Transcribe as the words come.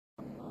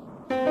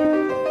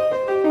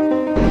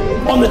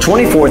On the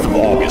 24th of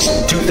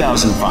August,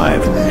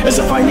 2005, as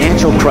the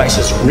financial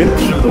crisis ripped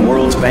through the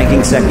world's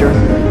banking sector,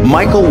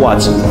 Michael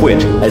Watson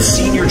quit as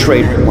senior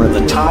trader at one of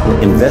the top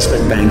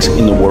investment banks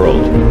in the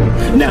world.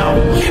 Now,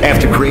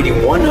 after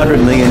creating 100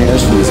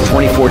 millionaires from his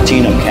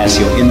 2014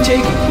 Ocasio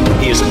intake,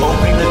 he is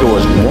opening the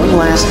doors one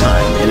last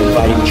time and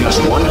inviting just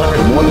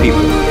 100 more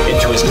people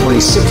into his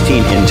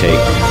 2016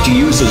 intake to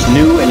use his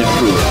new and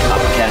improved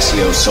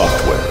Ocasio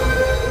software.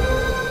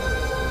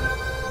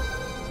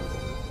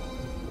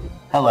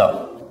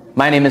 Hello,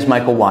 my name is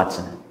Michael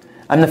Watson.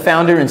 I'm the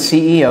founder and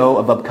CEO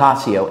of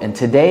Ocasio, and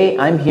today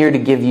I'm here to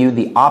give you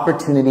the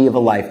opportunity of a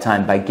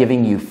lifetime by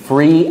giving you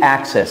free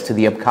access to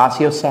the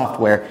Ocasio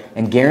software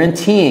and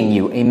guaranteeing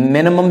you a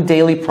minimum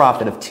daily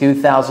profit of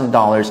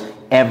 $2,000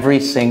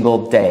 every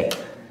single day.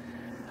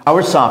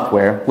 Our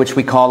software, which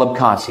we call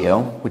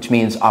Ocasio, which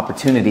means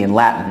opportunity in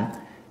Latin,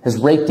 has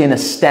raked in a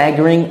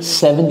staggering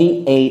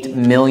 $78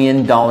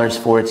 million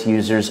for its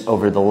users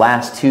over the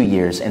last 2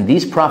 years, and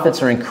these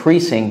profits are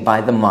increasing by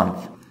the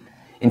month.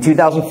 In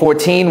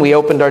 2014, we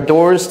opened our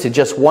doors to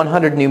just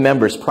 100 new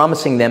members,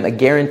 promising them a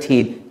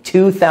guaranteed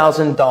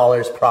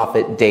 $2,000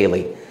 profit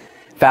daily.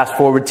 Fast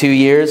forward 2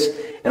 years,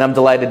 and I'm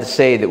delighted to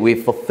say that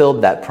we've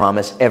fulfilled that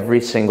promise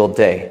every single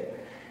day.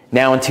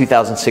 Now in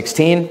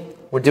 2016,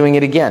 we're doing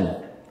it again.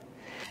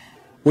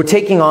 We're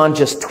taking on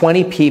just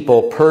 20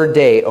 people per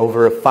day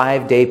over a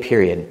 5-day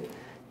period.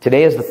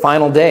 Today is the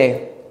final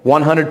day,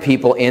 100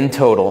 people in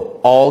total,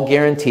 all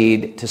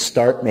guaranteed to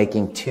start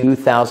making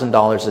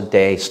 $2,000 a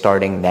day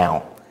starting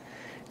now.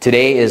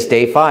 Today is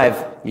day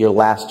 5, your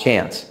last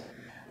chance.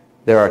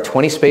 There are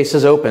 20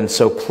 spaces open,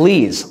 so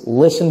please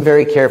listen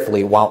very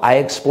carefully while I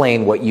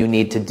explain what you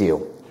need to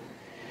do.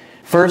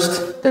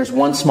 First, there's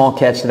one small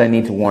catch that I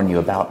need to warn you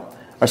about.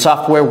 Our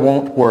software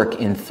won't work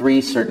in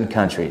 3 certain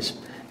countries.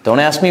 Don't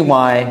ask me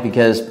why,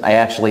 because I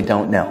actually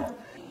don't know.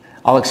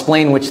 I'll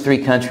explain which 3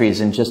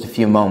 countries in just a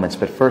few moments,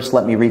 but first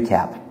let me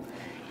recap.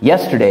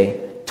 Yesterday,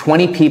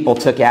 20 people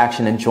took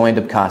action and joined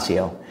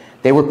Ocasio.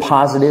 They were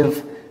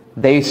positive,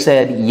 they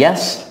said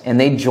yes, and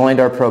they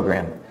joined our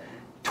program.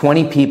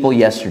 20 people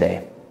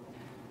yesterday.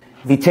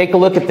 If you take a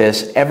look at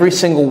this, every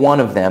single one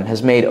of them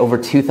has made over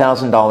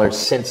 $2,000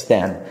 since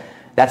then.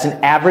 That's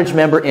an average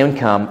member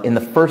income in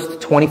the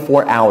first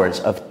 24 hours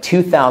of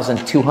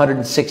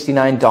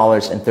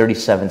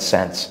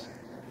 $2,269.37.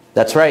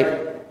 That's right.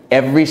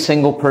 Every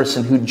single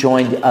person who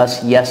joined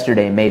us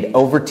yesterday made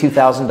over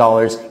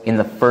 $2,000 in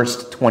the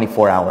first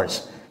 24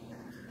 hours.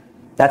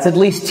 That's at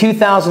least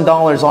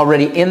 $2,000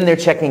 already in their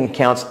checking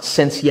accounts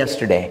since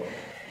yesterday.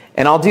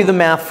 And I'll do the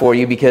math for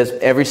you because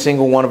every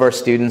single one of our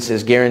students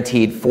is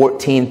guaranteed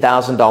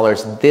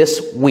 $14,000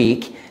 this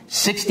week,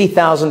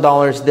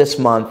 $60,000 this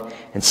month,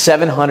 and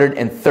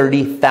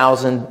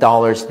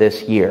 $730,000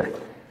 this year.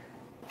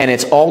 And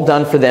it's all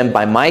done for them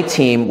by my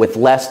team with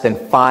less than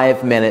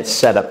 5 minutes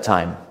setup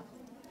time.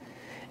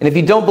 And if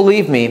you don't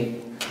believe me,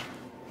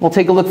 well,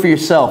 take a look for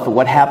yourself at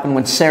what happened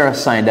when Sarah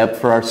signed up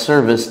for our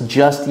service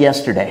just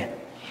yesterday.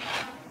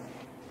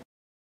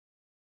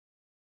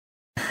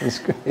 That's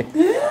great.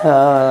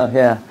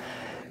 Yeah.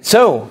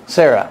 So,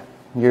 Sarah,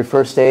 your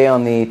first day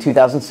on the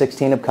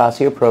 2016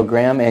 Ocasio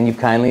program, and you've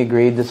kindly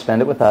agreed to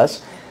spend it with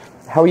us.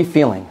 How are you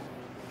feeling?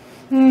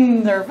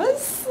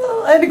 Nervous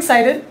and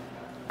excited.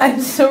 I'm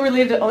so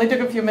relieved it only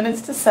took a few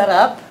minutes to set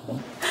up.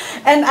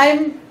 And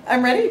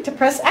I'm ready to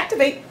press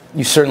activate.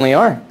 You certainly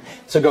are.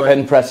 So go ahead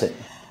and press it.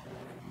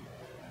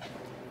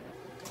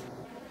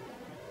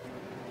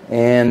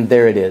 And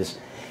there it is.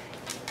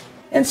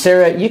 And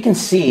Sarah, you can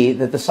see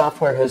that the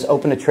software has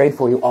opened a trade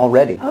for you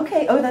already.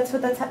 Okay. Oh, that's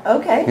what that's...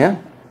 Okay. Yeah.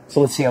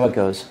 So let's see how it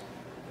goes.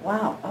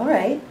 Wow. All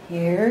right.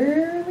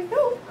 Here we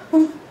go.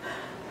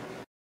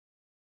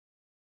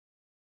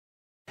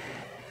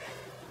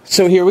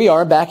 So here we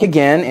are back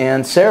again,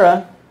 and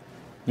Sarah,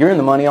 you're in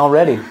the money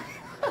already.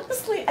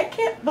 Honestly, I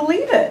can't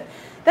believe it.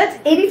 That's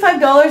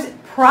 $85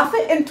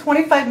 profit in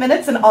 25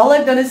 minutes, and all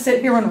I've done is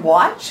sit here and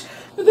watch?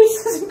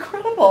 This is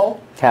incredible.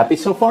 Happy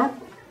so far?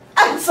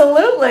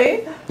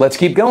 Absolutely.'t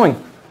keep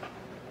going.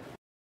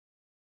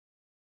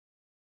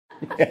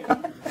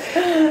 Yeah.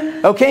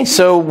 Okay,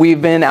 so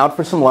we've been out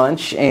for some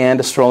lunch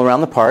and a stroll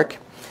around the park.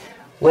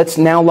 Let's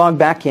now log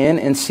back in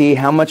and see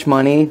how much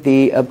money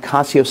the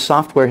Ocasio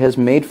software has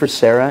made for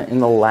Sarah in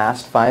the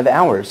last 5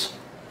 hours.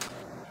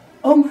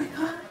 Oh my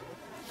God.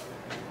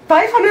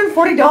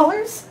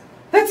 $540?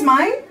 That's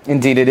mine?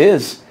 Indeed it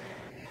is.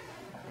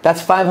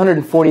 That's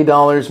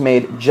 $540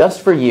 made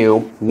just for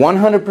you,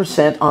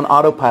 100% on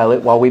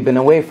autopilot while we've been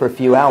away for a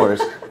few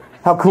hours.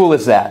 How cool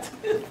is that?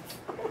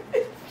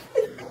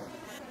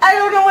 I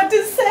don't know what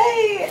to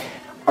say.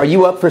 Are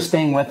you up for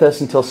staying with us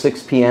until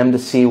 6 p.m. to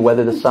see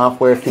whether the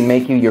software can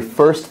make you your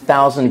first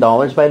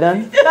 $1,000 by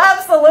then?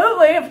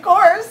 Absolutely, of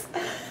course.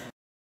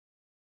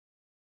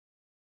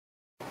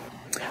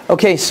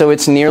 Okay, so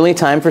it's nearly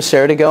time for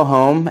Sarah to go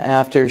home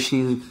after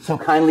she so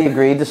kindly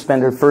agreed to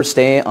spend her first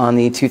day on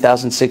the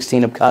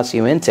 2016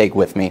 Ocasio intake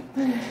with me.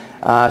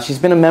 She's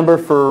been a member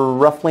for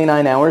roughly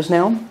 9 hours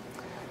now.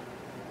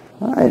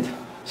 All right,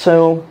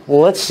 So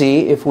let's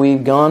see if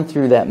we've gone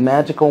through that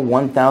magical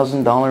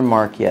 $1,000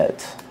 mark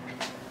yet.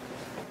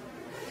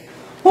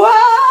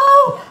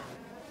 Wow!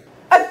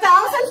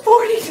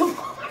 $1,040.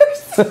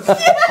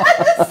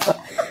 Yes!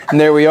 And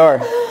there we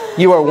are.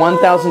 You are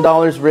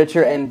 $1,000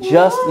 richer in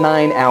just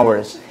 9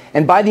 hours.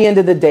 And by the end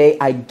of the day,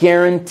 I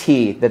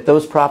guarantee that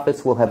those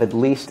profits will have at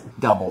least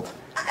doubled.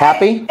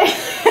 Happy?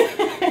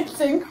 It's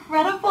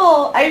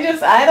incredible.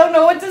 I don't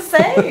know what to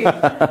say.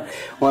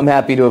 Well, I'm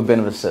happy to have been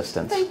of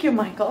assistance. Thank you,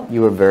 Michael.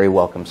 You are very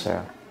welcome,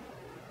 Sarah.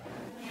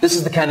 This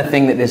is the kind of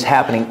thing that is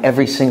happening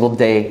every single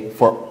day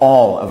for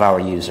all of our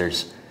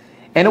users.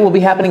 And it will be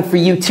happening for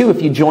you too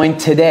if you join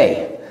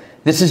today.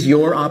 This is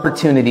your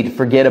opportunity to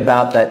forget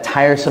about that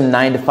tiresome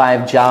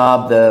 9-to-5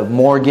 job, the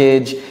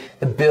mortgage,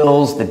 the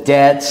bills, the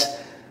debts.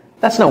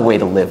 That's no way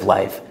to live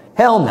life.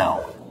 Hell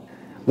no.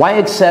 Why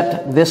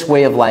accept this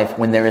way of life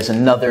when there is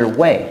another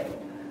way?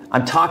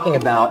 I'm talking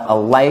about a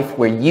life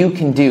where you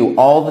can do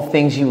all the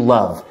things you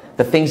love,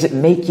 the things that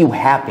make you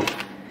happy.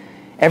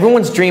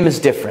 Everyone's dream is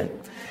different.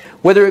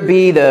 Whether it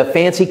be the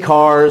fancy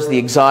cars, the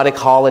exotic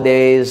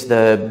holidays,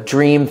 the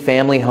dream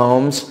family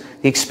homes,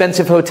 the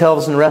expensive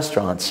hotels and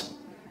restaurants.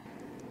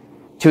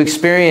 To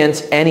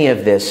experience any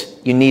of this,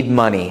 you need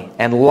money,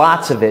 and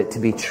lots of it to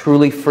be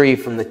truly free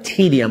from the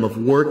tedium of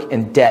work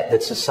and debt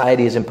that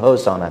society has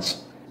imposed on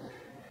us.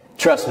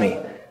 Trust me,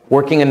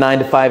 working a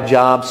 9-to-5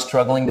 job,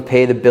 struggling to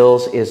pay the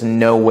bills is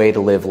no way to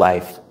live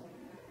life.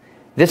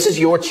 This is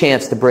your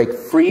chance to break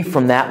free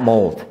from that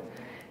mold.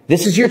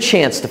 This is your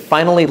chance to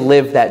finally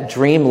live that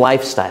dream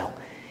lifestyle.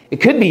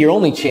 It could be your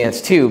only chance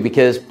too,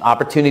 because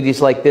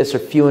opportunities like this are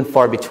few and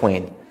far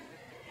between.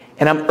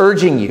 And I'm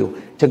urging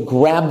you to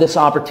grab this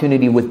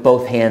opportunity with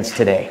both hands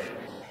today.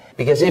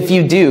 Because if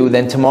you do,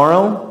 then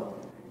tomorrow,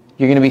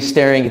 you're going to be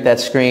staring at that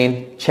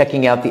screen,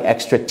 checking out the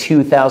extra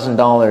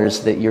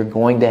 $2,000 that you're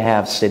going to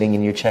have sitting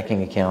in your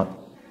checking account.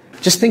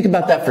 Just think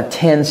about that for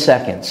 10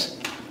 seconds.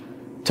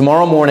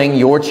 Tomorrow morning,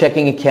 your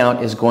checking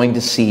account is going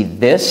to see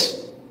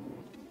this,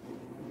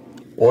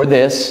 or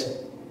this,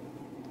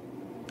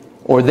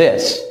 or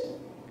this.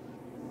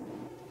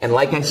 And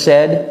like I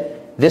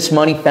said, this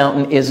money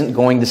fountain isn't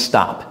going to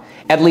stop.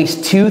 At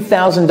least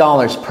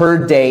 $2,000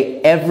 per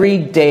day, every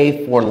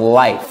day for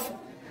life.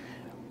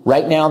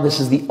 Right now,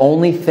 this is the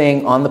only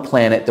thing on the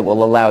planet that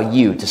will allow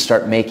you to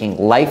start making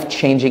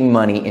life-changing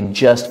money in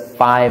just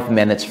 5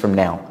 minutes from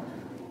now.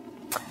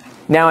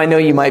 Now, I know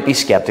you might be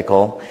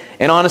skeptical,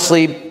 and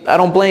honestly, I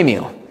don't blame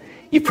you.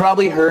 You've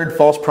probably heard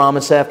false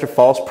promise after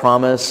false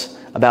promise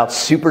about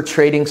super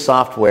trading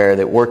software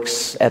that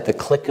works at the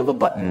click of a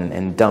button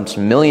and dumps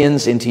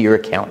millions into your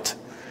account.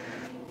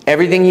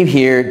 Everything you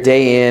hear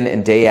day in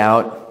and day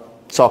out,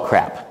 it's all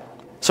crap.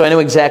 So I know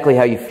exactly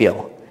how you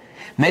feel.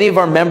 Many of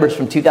our members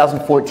from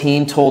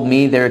 2014 told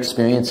me their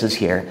experiences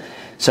here.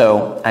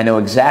 So I know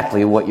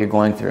exactly what you're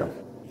going through.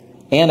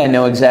 And I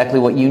know exactly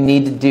what you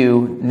need to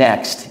do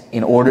next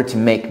in order to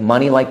make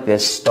money like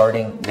this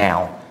starting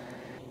now.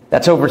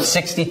 That's over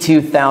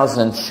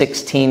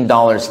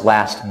 $62,016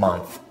 last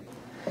month.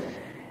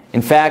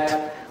 In fact,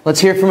 let's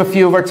hear from a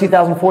few of our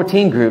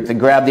 2014 group that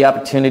grabbed the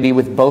opportunity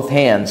with both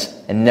hands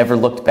and never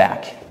looked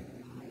back.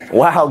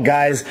 Wow,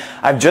 guys,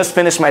 I've just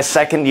finished my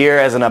second year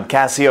as an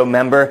Abcasio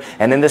member,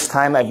 and in this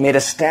time I've made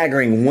a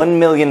staggering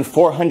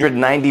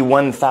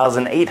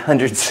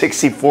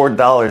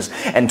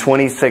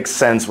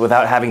 $1,491,864.26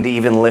 without having to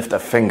even lift a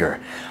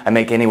finger. I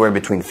make anywhere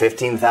between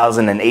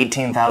 $15,000 and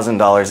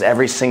 $18,000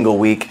 every single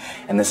week,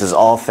 and this is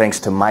all thanks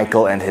to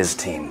Michael and his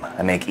team.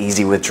 I make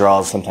easy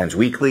withdrawals, sometimes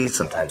weekly,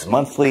 sometimes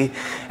monthly,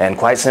 and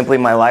quite simply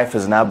my life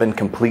has now been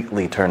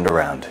completely turned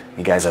around.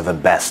 You guys are the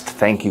best.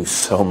 Thank you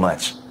so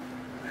much.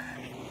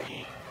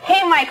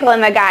 Hey Michael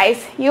and the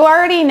guys, you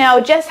already know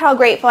just how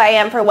grateful I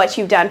am for what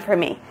you've done for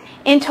me.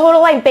 In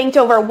total, I've banked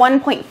over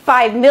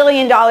 $1.5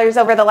 million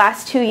over the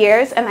last 2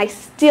 years, and I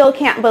still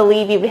can't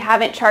believe you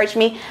haven't charged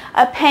me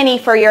a penny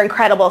for your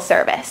incredible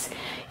service.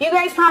 You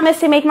guys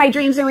promised to make my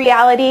dreams a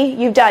reality.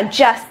 You've done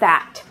just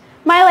that.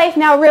 My life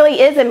now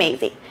really is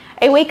amazing.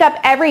 I wake up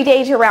every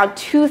day to around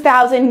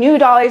 $2,000 new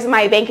dollars in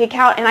my bank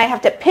account, and I have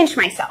to pinch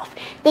myself.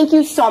 Thank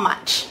you so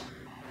much.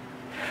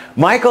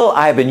 Michael,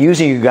 I've been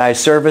using you guys'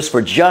 service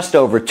for just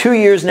over 2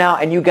 years now,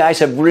 and you guys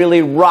have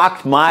really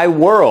rocked my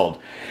world.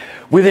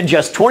 Within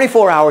just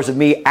 24 hours of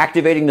me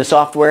activating the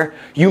software,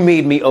 you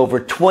made me over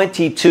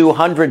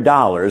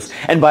 $2,200,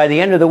 and by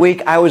the end of the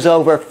week, I was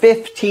over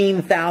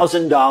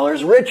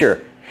 $15,000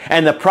 richer.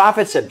 And the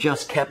profits have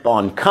just kept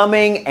on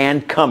coming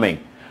and coming.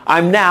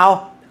 I'm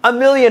now a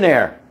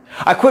millionaire.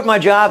 I quit my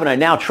job, and I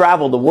now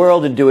travel the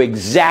world and do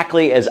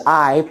exactly as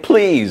I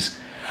please.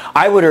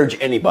 I would urge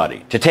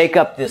anybody to take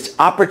up this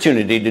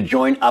opportunity to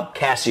join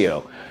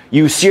Abcasio.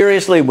 You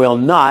seriously will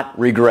not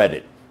regret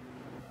it.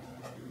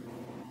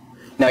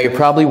 Now you're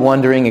probably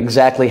wondering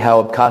exactly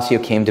how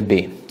Abcasio came to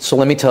be. So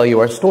let me tell you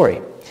our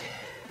story.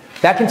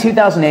 Back in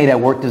 2008, I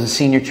worked as a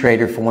senior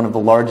trader for one of the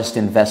largest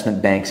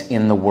investment banks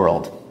in the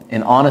world.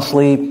 And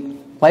honestly,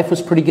 life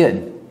was pretty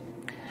good.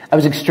 I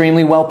was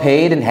extremely well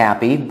paid and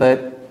happy,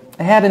 but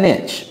I had an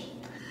itch.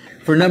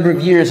 For a number of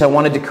years, I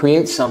wanted to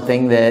create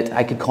something that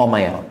I could call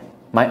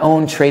my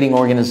own trading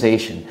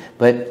organization.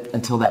 But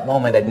until that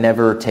moment, I'd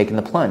never taken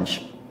the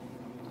plunge.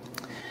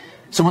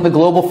 So when the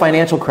global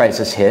financial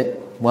crisis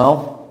hit,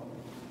 well,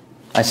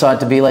 I saw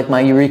it to be like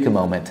my eureka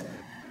moment.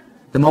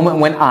 The moment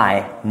when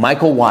I,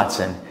 Michael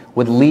Watson,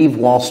 would leave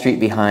Wall Street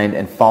behind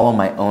and follow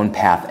my own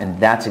path, and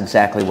that's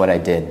exactly what I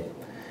did.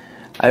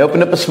 I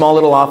opened up a small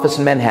little office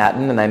in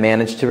Manhattan, and I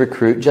managed to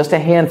recruit just a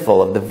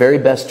handful of the very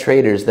best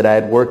traders that I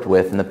had worked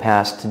with in the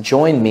past to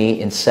join me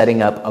in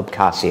setting up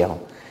Obcasio.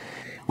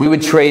 We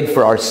would trade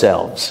for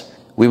ourselves.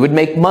 We would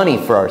make money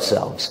for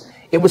ourselves.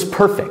 It was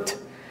perfect.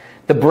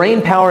 The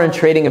brain power and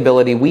trading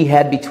ability we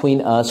had between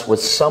us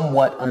was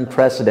somewhat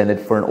unprecedented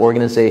for an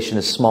organization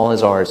as small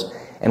as ours,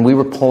 and we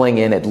were pulling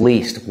in at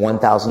least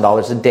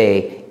 $1,000 a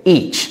day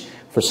each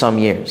for some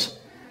years,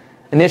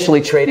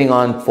 initially trading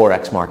on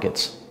Forex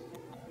markets.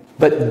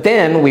 But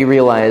then we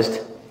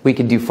realized we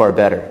could do far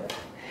better.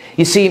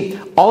 You see,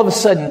 all of a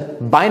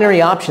sudden,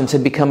 binary options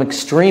had become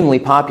extremely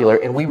popular,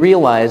 and we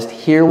realized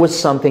here was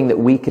something that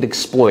we could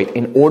exploit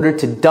in order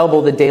to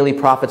double the daily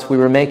profits we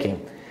were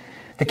making.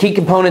 The key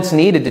components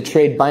needed to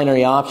trade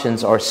binary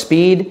options are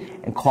speed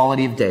and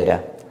quality of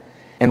data.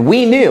 And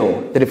we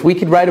knew that if we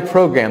could write a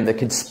program that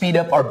could speed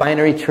up our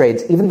binary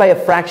trades, even by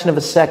a fraction of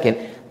a second,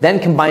 then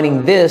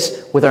combining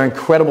this with our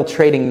incredible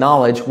trading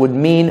knowledge would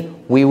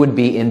mean we would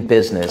be in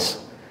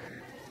business.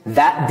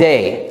 That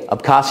day,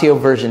 Obcasio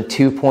version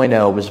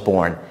 2.0 was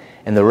born,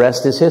 and the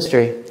rest is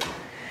history.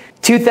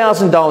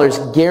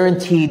 $2,000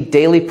 guaranteed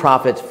daily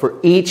profits for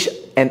each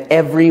and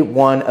every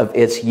one of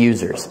its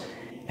users.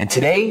 And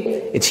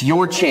today, it's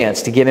your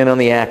chance to get in on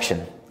the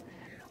action.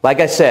 Like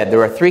I said,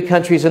 there are 3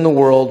 countries in the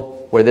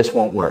world where this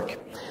won't work.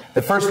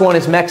 The first one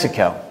is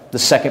Mexico, the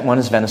second one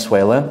is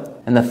Venezuela,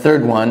 and the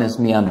third one is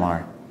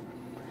Myanmar.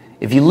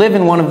 If you live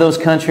in one of those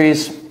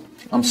countries,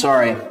 I'm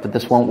sorry, but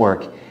this won't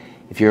work.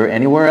 If you're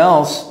anywhere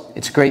else,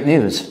 it's great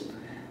news.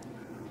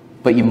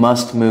 But you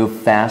must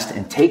move fast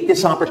and take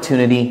this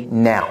opportunity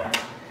now.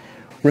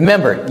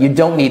 Remember, you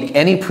don't need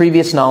any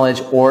previous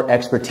knowledge or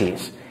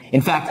expertise.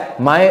 In fact,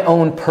 my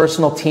own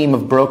personal team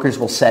of brokers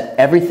will set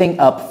everything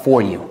up for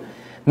you,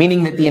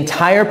 meaning that the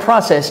entire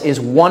process is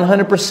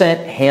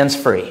 100%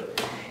 hands-free.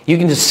 You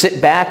can just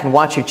sit back and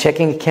watch your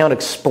checking account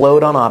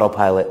explode on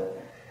autopilot.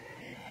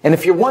 And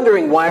if you're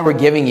wondering why we're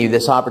giving you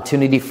this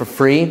opportunity for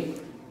free,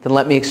 then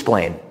let me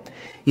explain.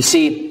 You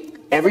see,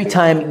 every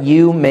time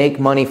you make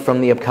money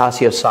from the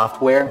Obcasio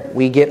software,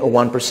 we get a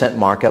 1%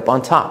 markup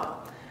on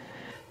top.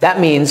 That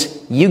means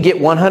you get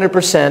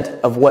 100%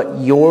 of what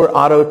your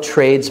auto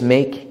trades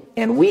make,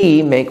 and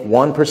we make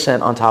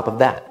 1% on top of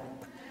that.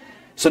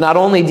 So not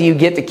only do you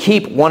get to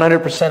keep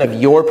 100%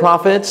 of your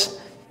profits,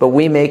 but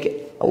we make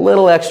a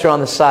little extra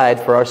on the side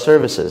for our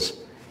services.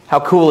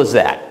 How cool is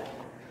that?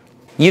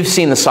 You've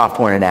seen the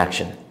software in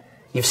action.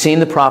 You've seen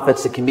the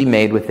profits that can be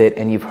made with it,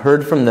 and you've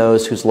heard from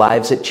those whose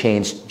lives it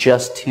changed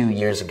just 2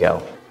 years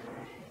ago.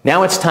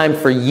 Now it's time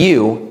for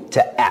you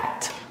to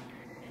act.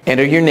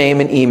 Enter your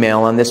name and email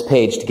on this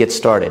page to get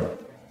started.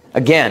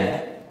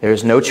 Again, there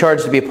is no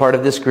charge to be a part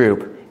of this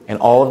group, and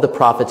all of the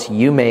profits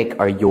you make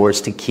are yours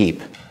to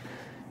keep.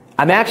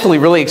 I'm actually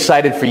really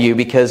excited for you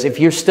because if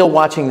you're still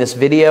watching this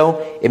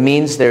video, it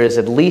means there is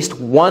at least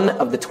one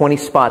of the 20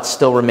 spots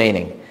still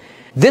remaining.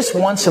 This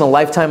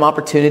once-in-a-lifetime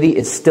opportunity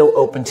is still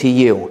open to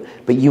you,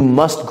 but you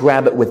must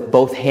grab it with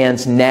both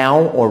hands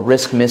now or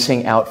risk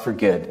missing out for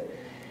good.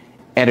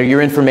 Enter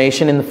your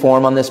information in the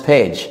form on this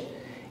page.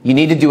 You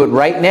need to do it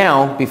right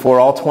now before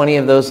all 20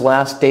 of those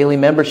last daily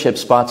membership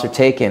spots are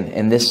taken,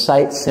 and this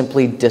site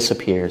simply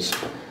disappears.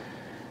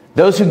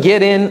 Those who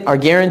get in are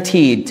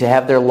guaranteed to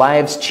have their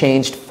lives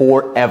changed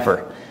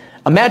forever.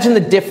 Imagine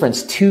the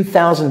difference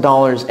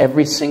 $2,000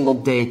 every single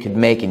day could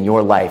make in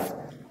your life.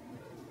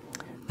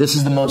 This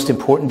is the most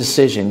important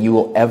decision you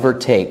will ever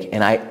take,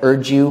 and I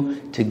urge you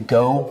to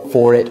go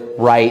for it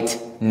right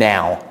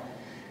now.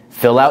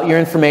 Fill out your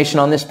information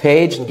on this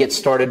page and get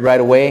started right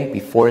away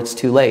before it's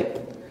too late.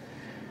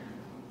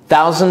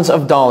 Thousands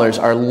of dollars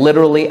are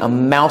literally a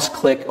mouse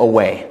click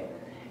away.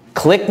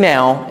 Click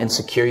now and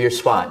secure your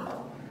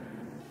spot.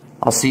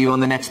 I'll see you on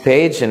the next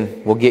page,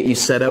 and we'll get you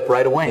set up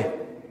right away.